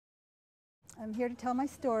I'm here to tell my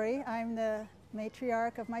story. I'm the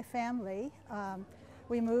matriarch of my family.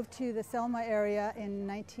 We moved to the Selma area in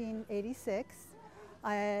 1986.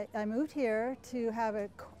 I moved here to have a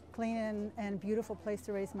clean and beautiful place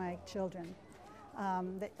to raise my children.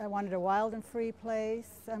 I wanted a wild and free place,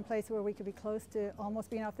 some place where we could be close to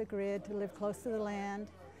almost being off the grid, to live close to the land.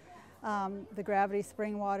 The gravity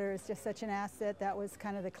spring water is just such an asset. That was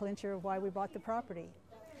kind of the clincher of why we bought the property.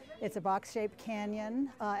 It's a box-shaped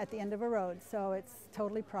canyon at the end of a road, so it's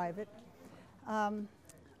totally private.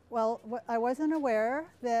 Well, I wasn't aware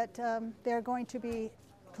that they're going to be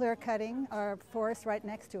clear-cutting our forest right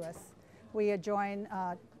next to us. We adjoin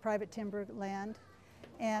private timber land,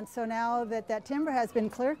 and so now that that timber has been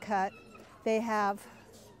clear-cut, they have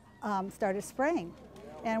started spraying.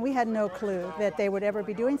 And we had no clue that they would ever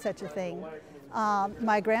be doing such a thing.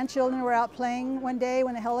 My grandchildren were out playing one day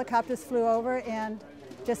when the helicopters flew over and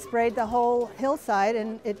just sprayed the whole hillside,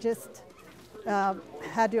 and it just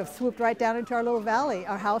had to have swooped right down into our little valley.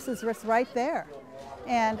 Our house is just right there.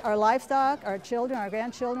 And our livestock, our children, our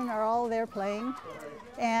grandchildren are all there playing.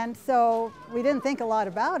 And so we didn't think a lot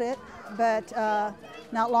about it, but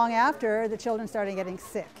not long after, the children started getting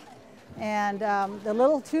sick. And the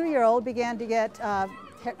little 2-year-old began to get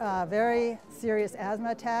very serious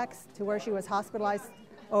asthma attacks to where she was hospitalized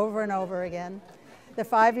over and over again. The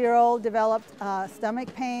 5-year-old developed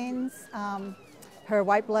stomach pains. Her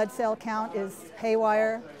white blood cell count is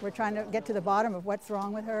haywire. We're trying to get to the bottom of what's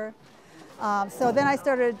wrong with her. So then I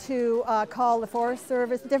started to call the Forest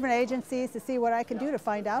Service, different agencies, to see what I could do to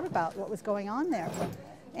find out about what was going on there.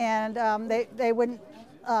 And they wouldn't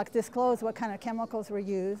disclose what kind of chemicals were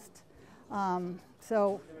used.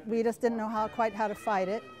 So we just didn't know quite how to fight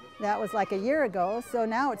it. That was like a year ago. So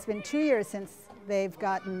now it's been 2 years since they've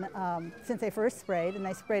gotten, since they first sprayed, and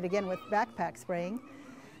they sprayed again with backpack spraying.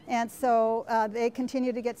 And so they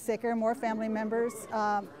continue to get sicker. More family members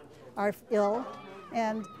are ill,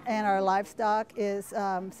 and our livestock is,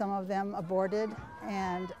 some of them aborted.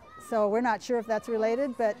 And so we're not sure if that's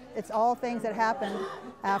related, but it's all things that happened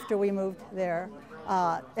after we moved there,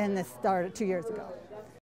 and this started 2 years ago.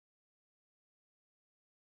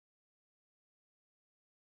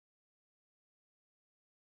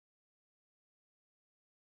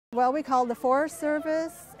 Well, we called the Forest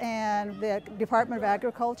Service and the Department of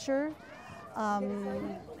Agriculture,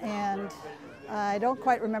 and I don't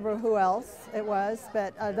quite remember who else it was,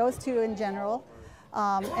 but those two in general.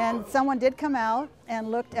 And someone did come out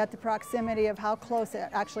and looked at the proximity of how close it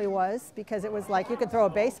actually was, because it was like you could throw a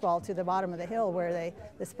baseball to the bottom of the hill where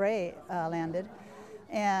the spray landed.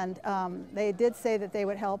 And they did say that they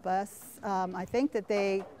would help us. I think that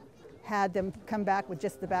they had them come back with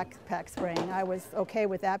just the backpack spraying. I was okay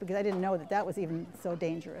with that because I didn't know that that was even so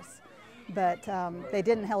dangerous. But they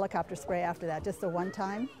didn't helicopter spray after that, just the one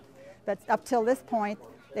time. But up till this point,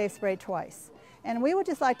 they've sprayed twice. And we would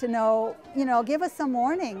just like to know, give us some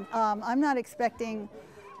warning. I'm not expecting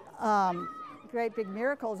great big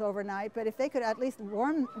miracles overnight, but if they could at least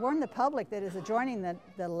warn the public that is adjoining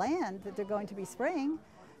the land that they're going to be spraying,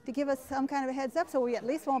 to give us some kind of a heads up so we at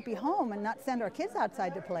least won't be home and not send our kids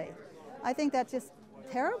outside to play. I think that's just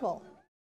terrible.